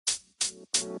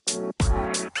Hey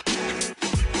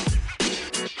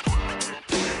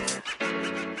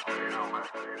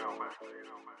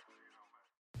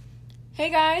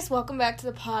guys, welcome back to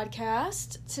the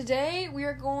podcast. Today we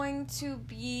are going to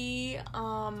be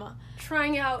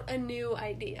trying out a new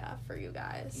idea for you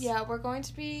guys. Yeah, we're going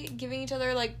to be giving each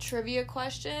other like trivia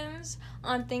questions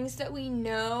on things that we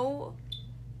know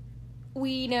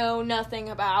nothing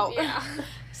about. Yeah.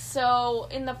 So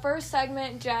in the first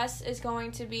segment, Jess is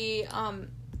going to be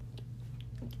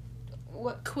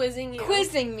quizzing you.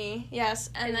 Quizzing me, yes,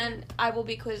 and then I will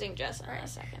be quizzing Jess in the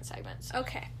second segment. So.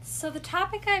 Okay, so the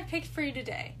topic I've picked for you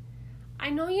today, I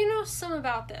know you know some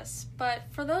about this, but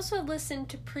for those who have listened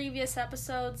to previous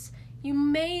episodes, you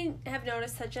may have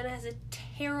noticed that Jenna has a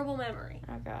terrible memory.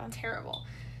 Oh god. Terrible.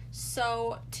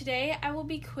 So today I will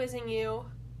be quizzing you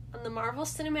on the Marvel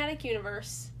Cinematic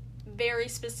Universe, very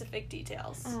specific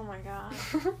details. Oh my god.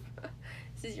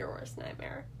 This is your worst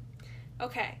nightmare.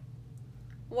 Okay.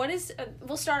 What is...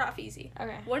 we'll start off easy.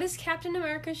 Okay. What is Captain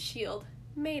America's shield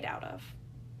made out of?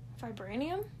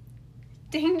 Vibranium?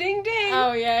 Ding, ding, ding.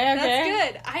 Oh, yeah,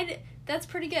 okay. That's good. That's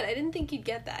pretty good. I didn't think you'd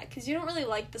get that, because you don't really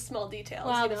like the small details,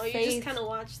 wow, you know? You just kind of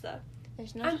watch the...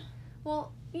 There's no...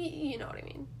 well, you know what I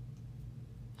mean.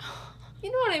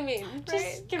 You know what I mean, right?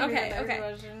 Just give me another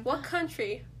question. What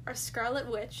country are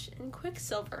Scarlet Witch and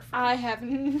Quicksilver from? I have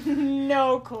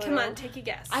no clue. Come on, take a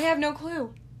guess. I have no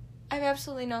clue. I have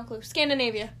absolutely no clue.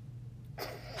 Scandinavia.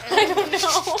 I don't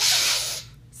know.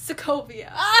 Sokovia.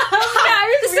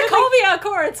 The Sokovia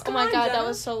Accords. Oh my god, that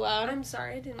was so loud. I'm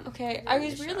sorry, I didn't. Okay, I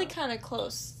was really kind of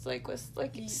close, like with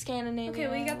Scandinavia. Okay,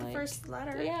 well you got the first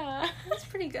letter. Yeah, that's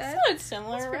pretty good. It's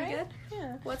similar, that's pretty right? good.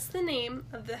 Yeah. What's the name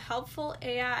of the helpful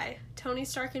AI Tony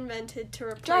Stark invented to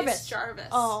replace Jarvis?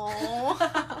 Oh.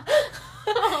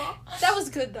 That was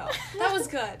good though. That was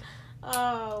good.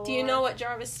 Oh. Do you know what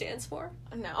Jarvis stands for?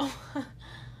 No.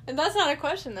 And that's not a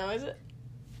question though, is it?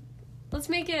 Let's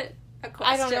make it a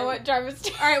question. I don't know what Jarvis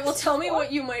stands for. Alright, well tell me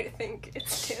what you might think it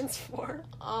stands for.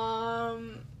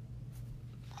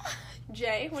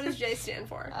 J. What does J stand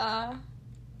for? I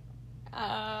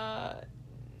have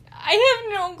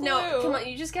no clue. No, come on,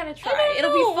 you just gotta try.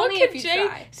 It'll be funny if you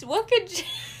try. What could J...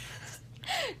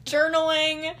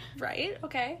 Journaling. Right,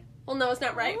 okay. Well, no, it's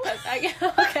not right, but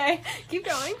okay. Keep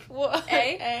going.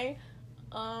 A.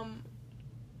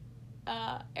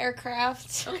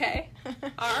 Aircraft. Okay.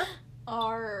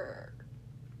 R.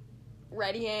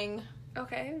 Readying.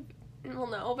 Okay. Well,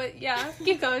 no, but yeah.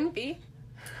 Keep going. B.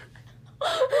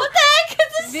 What the heck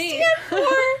does this stand for?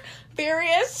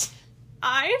 Various.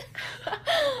 I.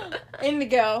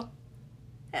 Indigo.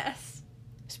 S.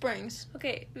 Springs.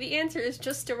 Okay, the answer is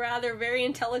just a rather very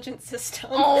intelligent system.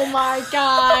 Oh my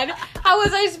god. How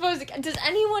was I supposed to... Does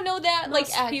anyone know that?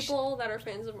 Most people that are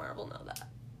fans of Marvel know that.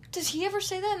 Does he ever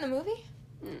say that in the movie?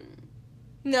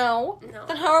 No.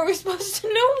 Then how are we supposed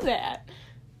to know that?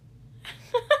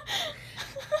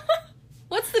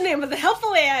 What's the name of the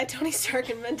helpful AI Tony Stark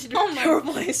invented to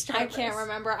replace Jarvis? I can't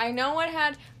remember. I know it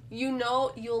had... You'll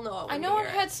know it I know it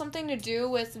had something to do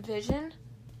with Vision.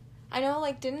 I know,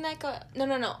 didn't that go...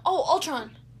 No. Oh,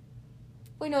 Ultron.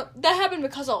 Wait, no. That happened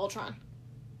because of Ultron.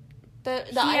 He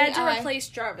had to replace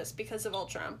Jarvis because of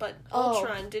Ultron, but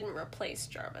Ultron didn't replace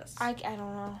Jarvis. I don't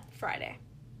know. Friday.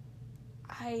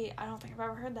 I don't think I've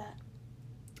ever heard that.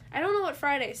 I don't know what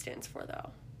Friday stands for,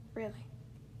 though. Really?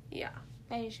 Yeah.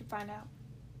 Maybe you should find out.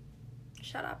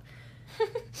 Shut up.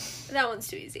 That one's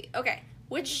too easy. Okay.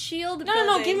 Which shield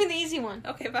No, give me the easy one.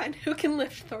 Okay, fine. Who can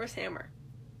lift Thor's hammer?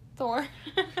 Thor.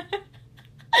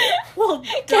 Well,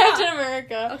 Captain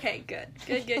America. Okay, good.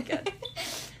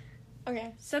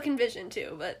 Okay. So can Vision,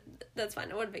 too, but that's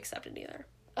fine. I wouldn't have accepted either.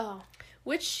 Oh.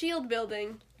 Which shield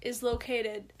building is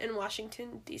located in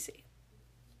Washington, D.C.?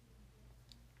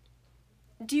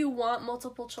 Do you want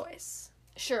multiple choice?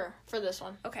 Sure, for this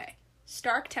one. Okay.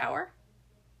 Stark Tower,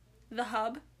 the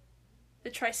Hub,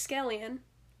 the Triskelion,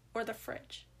 or the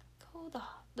Fridge? Go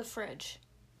the Fridge.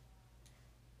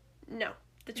 No,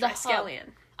 the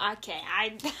Triskelion. Okay,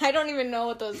 I don't even know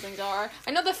what those things are.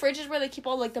 I know the Fridge is where they keep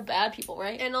all, the bad people,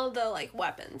 right? And all the,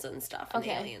 weapons and stuff, and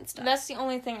the alien stuff. That's the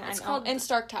only thing I know. And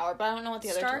Stark Tower, but I don't know what the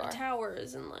other two are. Stark Tower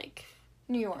is in,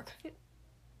 New York.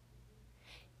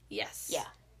 Yes. Yeah.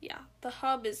 Yeah. The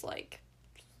Hub is,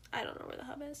 I don't know where the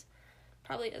Hub is.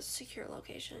 Probably a secure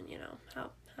location, you know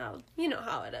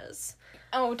how it is.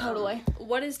 Oh, totally.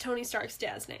 What is Tony Stark's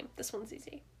dad's name? This one's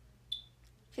easy.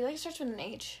 I feel like it starts with an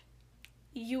H.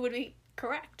 You would be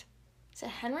correct. Is it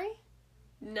Henry?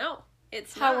 No,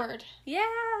 it's Howard. Not. Yeah,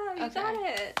 you got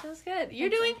it. That was good. You're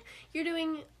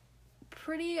doing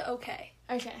pretty okay.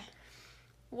 Okay.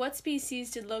 What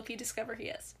species did Loki discover he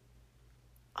is?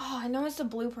 Oh, I know it's the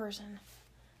blue person.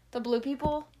 The blue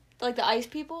people? Like the ice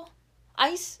people?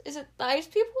 Ice? Is it the ice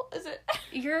people? Is it?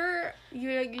 You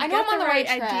I know got I'm on the right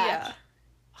track. idea.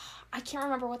 I can't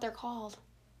remember what they're called.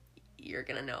 You're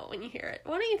gonna know when you hear it.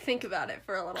 Why don't you think about it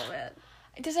for a little bit?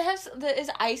 Does it have... Is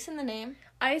ice in the name?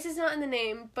 Ice is not in the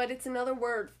name, but it's another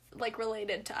word, like,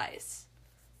 related to ice.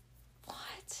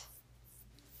 What?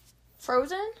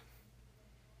 Frozen?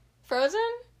 Frozen?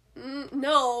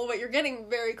 No, but you're getting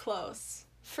very close.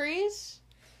 Freeze?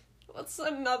 What's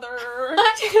another?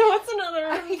 What's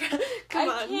another? Come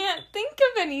on. I can't think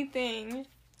of anything.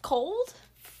 Cold?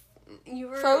 You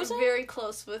were Frozen? very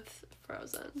close with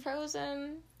Frozen.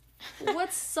 Frozen.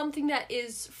 What's something that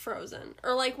is frozen?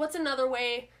 Or, like, what's another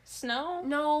way? Snow?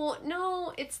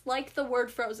 No, it's like the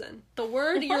word frozen. The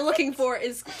word you're looking for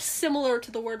is similar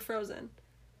to the word frozen.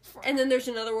 And then there's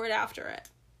another word after it.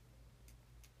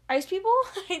 Ice people?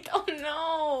 I don't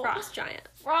know. Frost giant.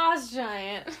 Frost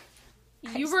giant.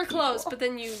 You Ice were close, people. but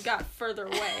then you got further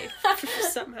away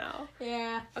somehow.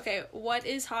 Yeah. Okay, what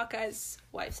is Hawkeye's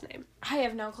wife's name? I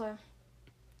have no clue.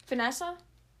 Vanessa?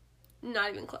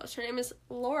 Not even close. Her name is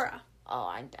Laura. Oh,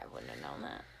 I wouldn't have known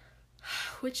that.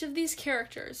 Which of these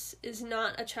characters is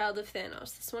not a child of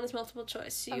Thanos? This one is multiple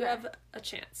choice, so you Okay. have a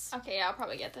chance. Okay, yeah, I'll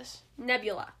probably get this.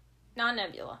 Nebula, Not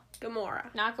Nebula.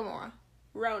 Gamora, Not Gamora.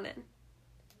 Ronan,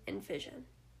 and Vision.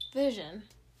 Vision.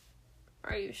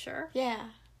 Are you sure? Yeah.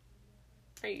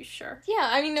 Are you sure? Yeah,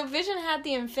 I mean, the Vision had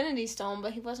the Infinity Stone,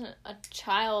 but he wasn't a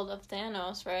child of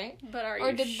Thanos, right? But are you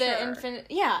Or did sure? the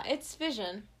Infinity... Yeah, it's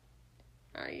Vision.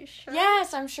 Are you sure?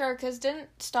 Yes, I'm sure, because didn't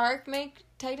Stark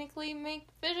technically make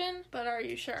Vision? But are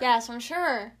you sure? Yes, I'm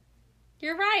sure.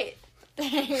 You're right.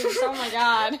 Thanks. Oh my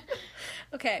god.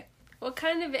 Okay, what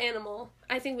kind of animal?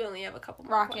 I think we only have a couple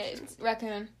more Rocket. questions.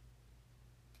 Raccoon.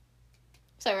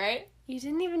 Is that right? You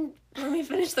didn't even let me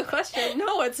finish the question.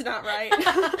 No, it's not right.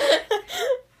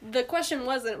 The question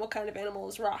wasn't what kind of animal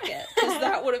is Rocket, because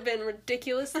that would have been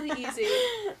ridiculously easy.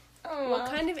 Oh, What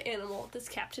kind of animal does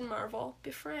Captain Marvel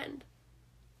befriend?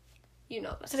 You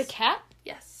know this. Is it a cat?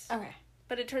 Yes. Okay.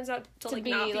 But it turns out to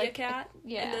be, not be a like, cat.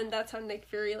 yeah. And then that's how Nick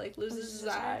Fury loses his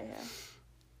eye.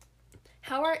 Yeah.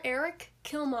 How are Eric,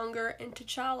 Killmonger, and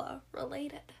T'Challa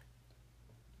related?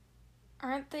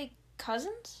 Aren't they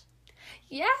cousins?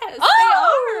 Yes,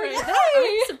 Oh, they are.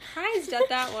 yay! I'm surprised at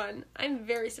that one. I'm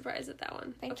very surprised at that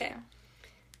one. Thank you.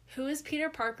 Who is Peter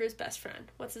Parker's best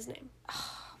friend? What's his name?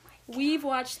 Oh my god. We've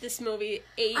watched this movie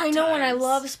 8 times. I know, and I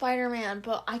love Spider-Man,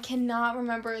 but I cannot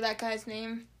remember that guy's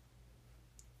name.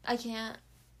 I can't.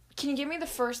 Can you give me the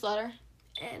first letter?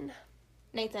 N.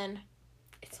 Nathan.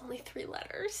 It's only 3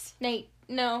 letters. Nate.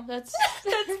 No, that's...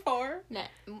 That's 4. Nat.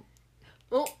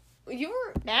 Well, you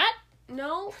were... Nat?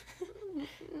 No.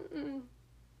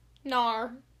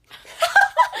 Nar.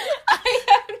 I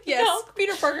have Yes, no...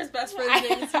 Peter Parker's best friend's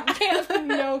name is I have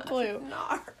no clue.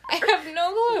 Nar. I have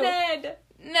no clue. Ned.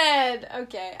 Ned.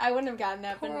 Okay, I wouldn't have gotten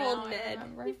that, Poor but now old I Ned.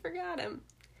 remember. You forgot him.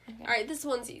 Okay. Alright, this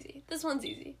one's easy.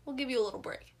 We'll give you a little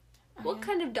break. What Okay.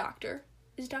 kind of doctor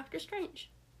is Doctor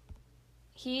Strange?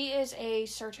 He is a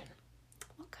surgeon.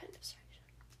 What kind of surgeon?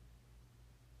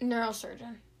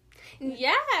 Neurosurgeon.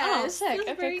 Yes! Oh, sick. That's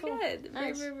Okay, very cool. good.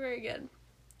 Nice. Very, very, very good.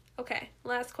 Okay,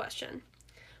 last question.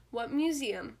 What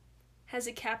museum has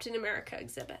a Captain America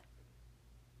exhibit?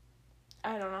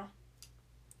 I don't know.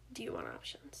 Do you want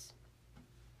options?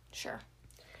 Sure.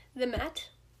 The Met,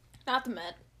 Not the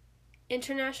Met.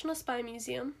 International Spy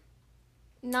Museum,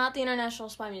 Not the International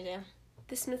Spy Museum.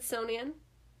 the Smithsonian,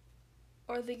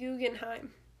 or the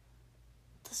Guggenheim?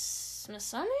 The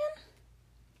Smithsonian?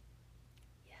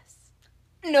 Yes.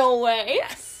 No way.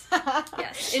 Yes.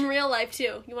 Yes. In real life,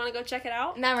 too. You want to go check it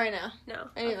out? Not right now. No.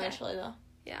 Maybe Okay. eventually, though.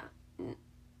 Yeah. Is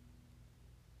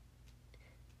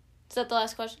that the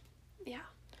last question? Yeah.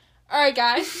 Alright,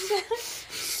 guys.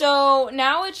 So,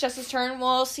 now it's Jess's turn.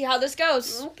 We'll see how this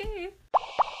goes. Okay.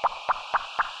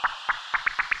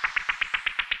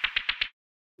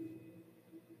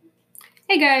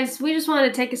 Hey guys, we just wanted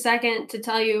to take a second to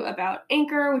tell you about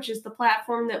Anchor, which is the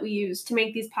platform that we use to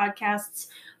make these podcasts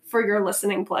for your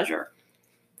listening pleasure.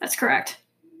 That's correct.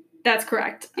 That's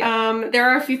correct. Yeah. There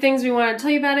are a few things we want to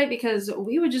tell you about it because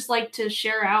we would just like to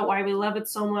share out why we love it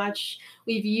so much.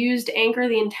 We've used Anchor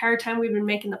the entire time we've been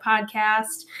making the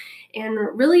podcast, and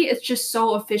really it's just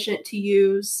so efficient to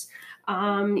use.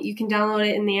 You can download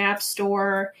it in the App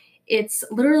Store. It's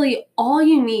literally all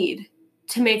you need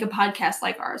to make a podcast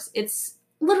like ours. It's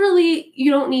literally,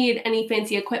 you don't need any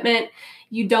fancy equipment.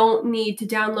 You don't need to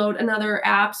download another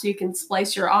app so you can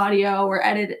splice your audio or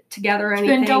edit it together or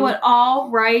anything. You can do it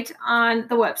all right on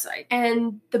the website.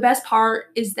 And the best part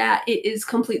is that it is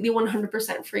completely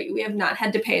 100% free. We have not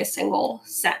had to pay a single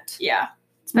cent. Yeah.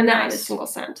 It's been not nice. a single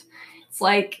cent. It's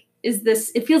like,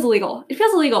 it feels illegal. It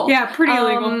feels illegal. Yeah, pretty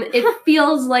illegal. It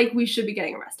feels like we should be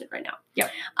getting arrested right now.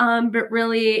 Yep. But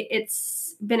really, it's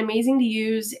been amazing to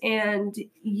use, and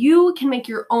you can make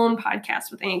your own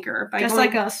podcast with Anchor by Just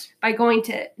like us. By going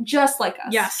to just like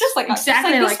us. Yes. Just like us.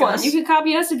 Exactly Just like this one. us. You can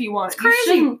copy us if you want. It's You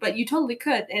crazy. shouldn't, but you totally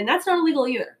could, and that's not illegal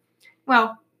either.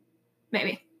 Well,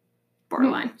 maybe.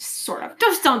 Borderline. Sort of.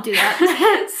 Just don't do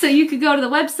that. So you could go to the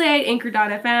website,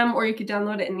 anchor.fm, or you could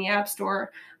download it in the App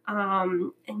Store.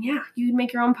 And yeah, you can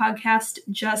make your own podcast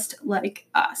just like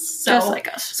us. So, Just like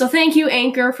us. So thank you,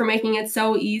 Anchor, for making it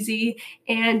so easy.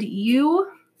 And you,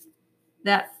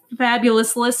 that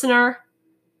fabulous listener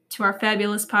to our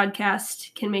fabulous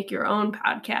podcast, can make your own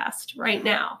podcast right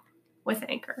now with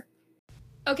Anchor.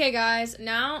 Okay, guys,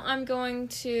 now I'm going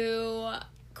to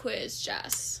quiz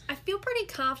Jess. I feel pretty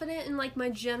confident in, like, my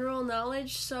general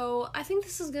knowledge, so I think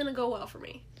this is gonna go well for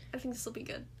me. I think this will be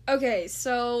good. Okay,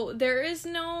 so there is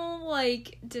no,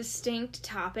 like, distinct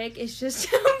topic. It's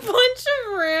just a bunch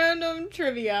of random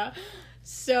trivia.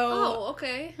 So... Oh,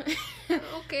 okay.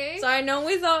 Okay. So I know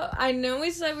we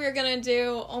said we were gonna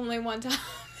do only one topic.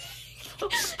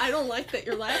 I don't like that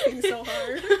you're laughing so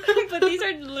hard. But these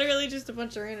are literally just a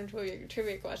bunch of random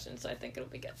trivia questions, so I think it'll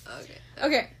be good.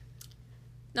 Okay.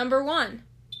 Number 1.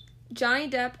 Johnny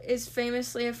Depp is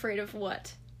famously afraid of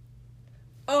what?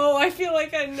 Oh, I feel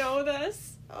like I know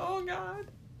this. Oh, God.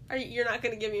 You're not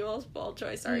going to give me multiple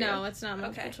choice, are you? No, it's not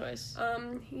multiple choice.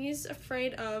 He's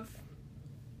afraid of...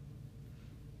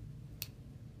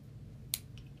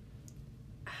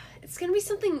 It's going to be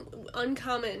something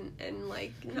uncommon and,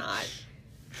 like, not...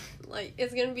 Like,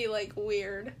 it's going to be, like,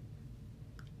 weird.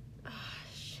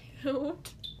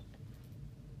 Shoot.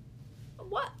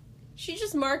 What? She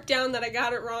just marked down that I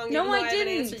got it wrong. No, even though I haven't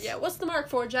didn't. answered yet. What's the mark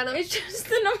for, Jenna? It's just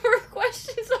the number of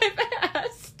questions I've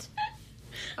asked.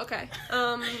 Okay.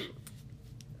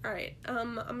 Alright.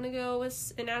 I'm gonna go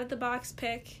with an out-of-the-box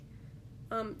pick.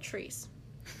 Trees.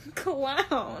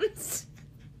 Clowns.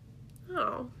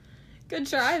 Oh. Good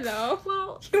try, though.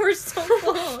 Well... You were so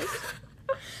close.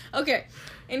 Okay.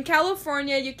 In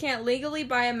California, you can't legally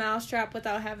buy a mousetrap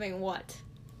without having what?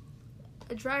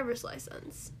 A driver's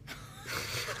license.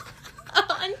 A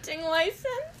hunting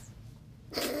license?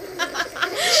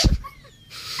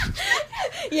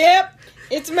 Yep.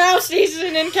 It's mouse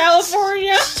season in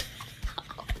California.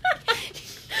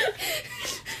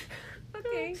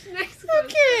 Okay, next one.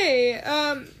 Okay.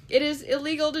 It is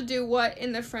illegal to do what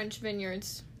in the French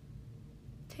vineyards?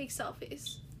 Take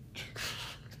selfies.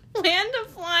 Land a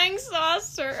flying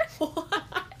saucer. What?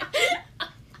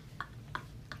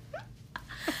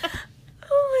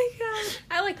 Oh my god.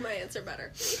 I like my answer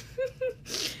better.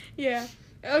 Yeah.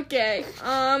 Okay.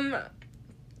 I'm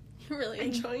really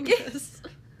enjoying this.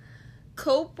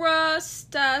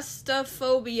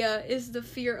 Coprastastophobia is the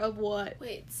fear of what?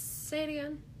 Wait, say it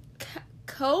again.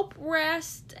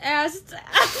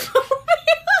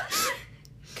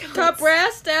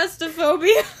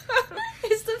 Coprastastophobia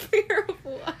is the fear of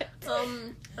what? I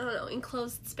don't know,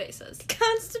 enclosed spaces.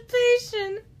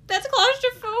 Constipation. That's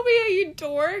claustrophobia, you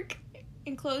dork.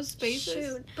 Enclosed spaces.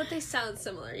 Shoot, but they sound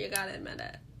similar, you gotta admit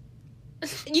it.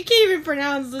 You can't even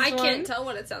pronounce this I one. can't tell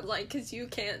what it sounds like because you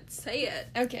can't say it.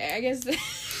 Okay, I guess...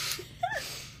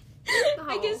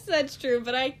 I guess that's true,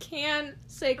 but I can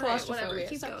say claustrophobia.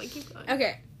 Whatever, keep going.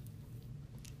 Okay.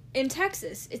 In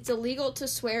Texas, it's illegal to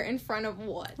swear in front of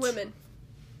what? Women.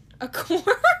 A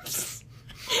corpse?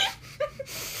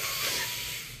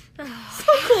 So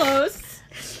close.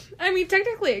 I mean,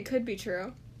 technically it could be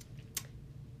true.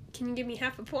 Can you give me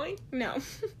half a point? No.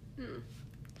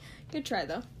 Good try,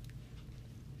 though.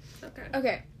 Okay.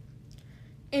 Okay.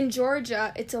 In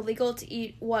Georgia, it's illegal to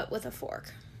eat what with a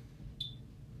fork?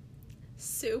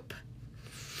 Soup.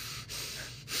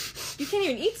 You can't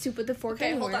even eat soup with a fork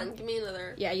Okay, anywhere. hold on. Give me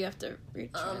another. Yeah, you have to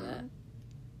retry that.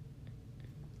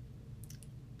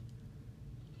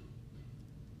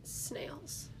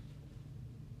 Snails.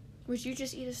 Would you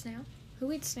just eat a snail?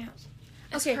 Who eats snails?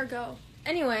 Okay. Escargot.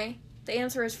 Anyway, the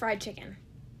answer is fried chicken.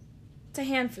 It's a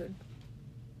hand food.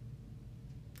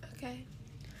 Okay.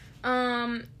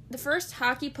 The first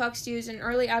hockey pucks used in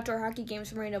early outdoor hockey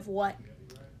games were made of what?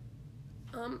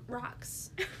 Rocks.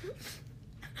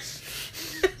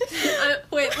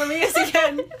 Wait, let me guess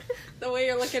again. The way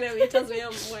you're looking at me tells me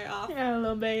I'm way off. Yeah, a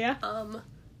little bit, yeah.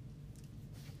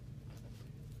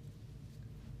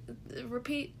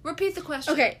 Repeat the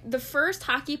question. Okay, the first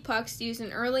hockey pucks used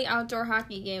in early outdoor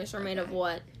hockey games were made of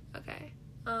what? Okay.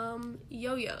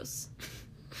 Yo-yos.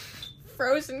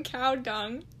 Frozen cow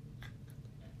dung.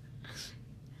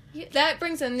 Yeah. That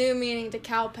brings a new meaning to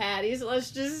cow patties.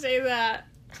 Let's just say that.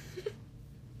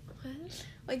 What?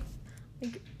 Like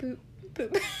poop.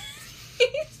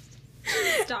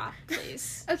 Stop,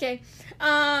 please. Okay.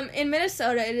 In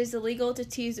Minnesota, it is illegal to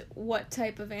tease what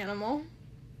type of animal?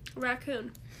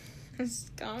 Raccoon.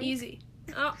 Skunk. Easy.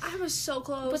 Oh, I was so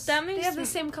close. But that makes they have the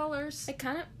same colors. It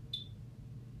kind of.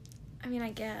 I mean,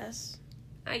 I guess.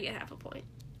 I get half a point.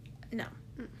 No,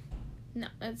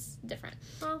 it's different.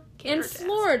 Well, In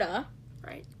Florida,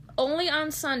 right? only on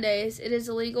Sundays, it is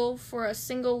illegal for a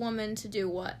single woman to do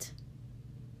what?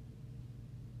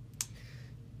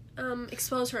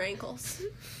 Expose her ankles.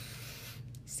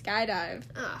 Skydive.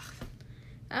 Ugh.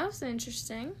 That was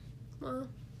interesting. Well,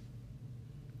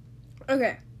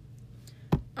 Okay.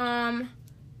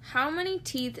 How many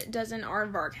teeth does an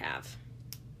aardvark have?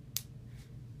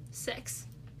 6.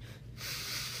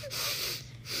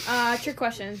 Trick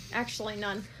question. Actually,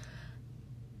 none.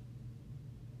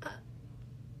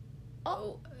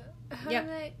 How Yep. do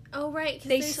they? Oh, right. 'Cause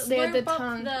They had the slurp up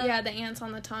tongue. Yeah, the ants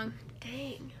on the tongue.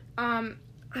 Dang. I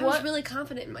What? was really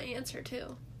confident in my answer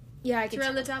too. Yeah, I could 3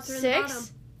 on the tell. top, 3 on 6? the bottom.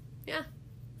 Yeah.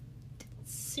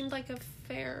 Seemed like a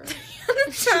fair. On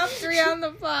the top, 3 on the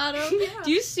bottom. Yeah.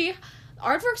 Do you see?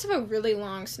 Aardvarks have a really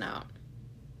long snout.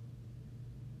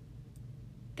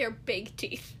 They're big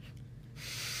teeth.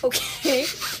 Okay.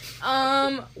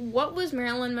 What was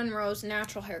Marilyn Monroe's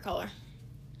natural hair color?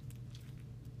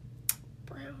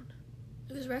 Brown.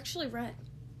 It was actually red.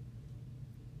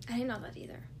 I didn't know that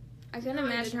either. I couldn't No, I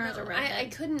imagine her didn't as a know. redhead. I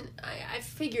couldn't. I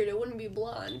figured it wouldn't be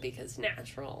blonde because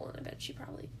natural, and I bet she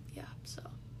probably so.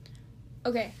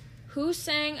 Okay. Who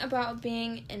sang about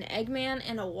being an Eggman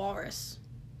and a walrus?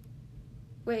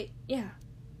 Wait, yeah.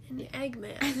 An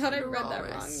Eggman. I thought I and a read that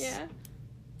wrong. walrus. Yeah.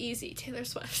 Easy. Taylor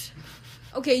Swift.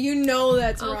 Okay, you know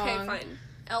that's wrong. Okay, fine.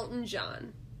 Elton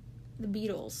John. The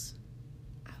Beatles.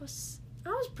 I was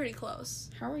pretty close.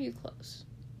 How are you close?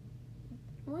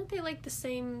 Weren't they like the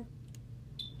same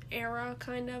era,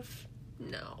 kind of?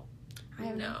 No. I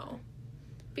have no.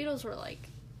 Beatles were like.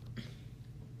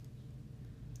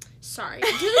 Sorry. Do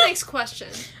the next question.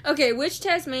 Okay, which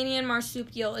Tasmanian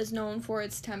marsupial is known for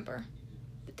its temper?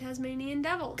 The Tasmanian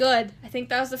Devil. Good. I think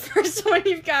that was the first one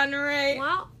you've gotten right.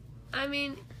 Well, I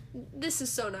mean, this is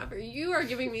so not fair. You are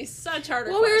giving me such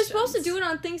harder Well, questions. we were supposed to do it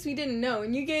on things we didn't know,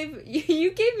 and you gave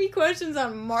me questions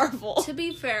on Marvel. To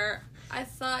be fair, I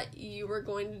thought you were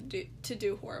going to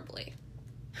do horribly.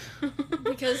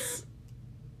 Because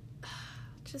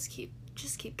just keep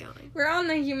going. Where on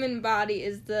the human body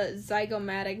is the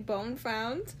zygomatic bone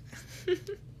found?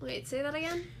 Wait, say that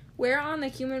again? Where on the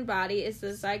human body is the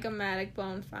zygomatic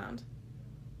bone found?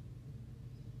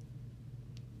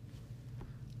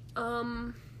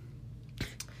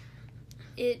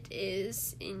 It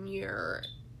is in your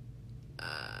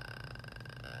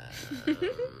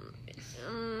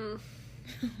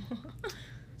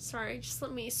sorry, just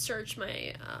let me search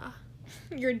my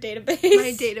Your database.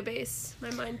 my database,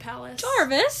 my mind palace.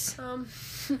 Jarvis.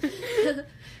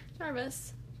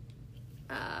 Jarvis.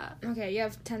 Okay, you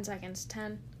have 10 seconds.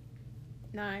 10,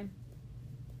 9,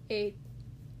 8.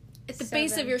 At the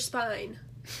base of 7. your spine.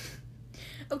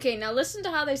 Okay, now listen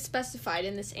to how they specified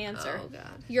in this answer. Oh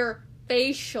god. Your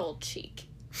facial cheek.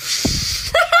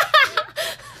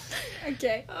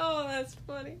 Okay. Oh, that's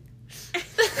funny.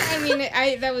 I mean,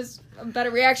 that was a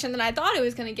better reaction than I thought it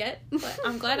was going to get, but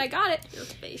I'm glad I got it. Your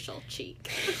facial cheek.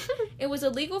 It was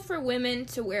illegal for women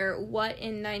to wear what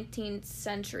in 19th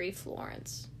century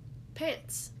Florence?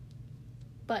 Pants.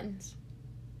 Buttons.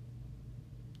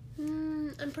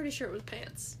 I'm pretty sure it was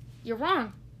pants. You're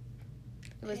wrong.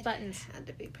 It was buttons. Had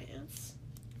to be pants.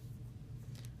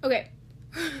 Okay.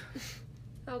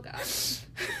 Oh god.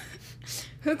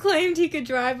 Who claimed he could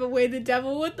drive away the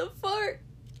devil with a fart?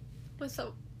 What's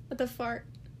up? With a fart.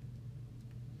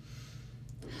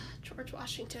 George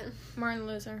Washington. Martin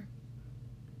Luther.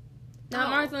 Not Oh.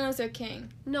 Martin Luther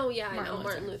King. No, yeah, I Martin know. Luther.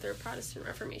 Martin Luther. Protestant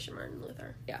Reformation Martin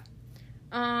Luther.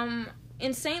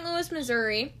 In St. Louis,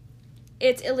 Missouri,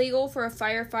 it's illegal for a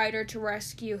firefighter to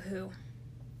rescue who?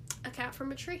 A cat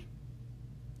from a tree.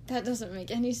 That doesn't make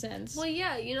any sense. Well,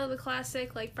 yeah, you know the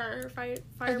classic, like, fireman.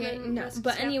 Okay, no, rescues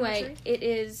but cat from a anyway, tree? it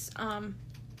is an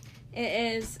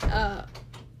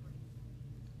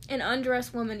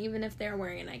undressed woman, even if they're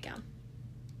wearing a nightgown.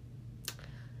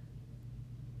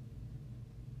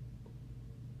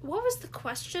 What was the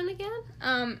question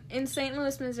again? In St.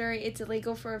 Louis, Missouri, it's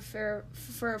illegal for a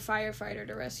firefighter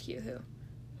to rescue who?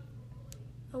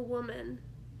 A woman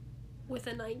with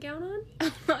a nightgown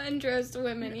on? Undressed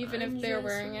women, even if they're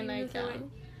wearing a nightgown.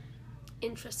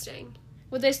 Interesting.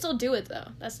 Would they still do it, though?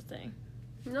 That's the thing.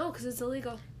 No, because it's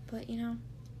illegal. But, you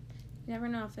never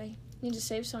know if they need to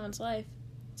save someone's life.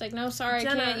 It's like, no, sorry,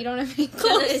 Jenna, I can't. You don't have any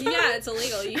clothes. Yeah, it's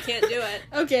illegal. You can't do it.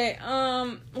 Okay,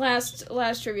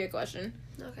 last trivia question.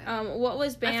 Okay. What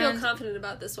was banned... I feel confident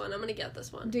about this one. I'm going to get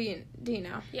this one. Do you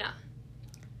know? Yeah.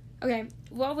 Okay,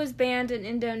 what was banned in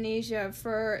Indonesia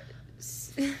for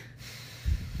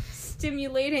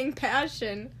stimulating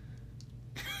passion?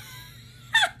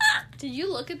 Did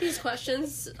you look at these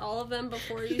questions, all of them,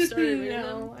 before you started reading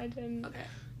them? No, I didn't. Okay.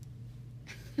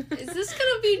 Is this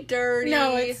going to be dirty?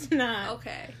 No, it's not.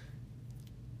 Okay.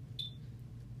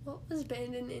 What was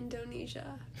banned in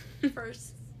Indonesia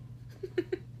first?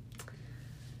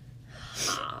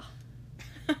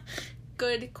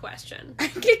 Good question. I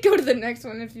could go to the next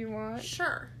one if you want.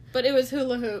 Sure. But it was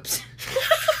hula hoops.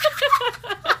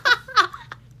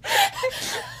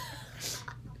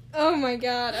 Oh my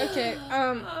god. Okay.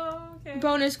 Okay.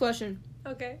 Bonus question.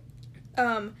 Okay.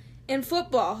 In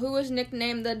football, who was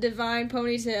nicknamed the Divine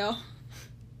Ponytail?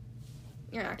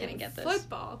 You're not gonna get this.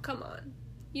 Football? Come on.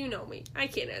 You know me. I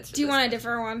can't answer. Do you this want a question.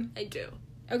 different one? I do.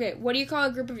 Okay, what do you call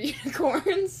a group of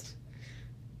unicorns?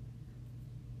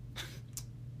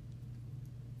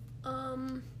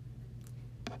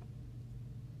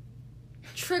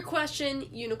 Trick question.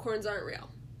 Unicorns aren't real.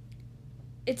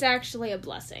 It's actually a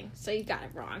blessing, so you got it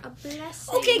wrong. A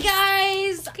blessing. Okay,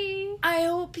 guys. Okay. I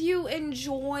hope you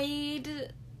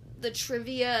enjoyed the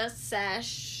trivia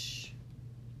sesh.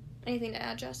 Anything to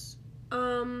add, Jess?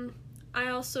 I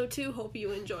also, too, hope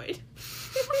you enjoyed.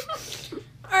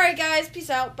 Alright, guys. Peace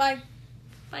out. Bye.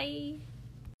 Bye.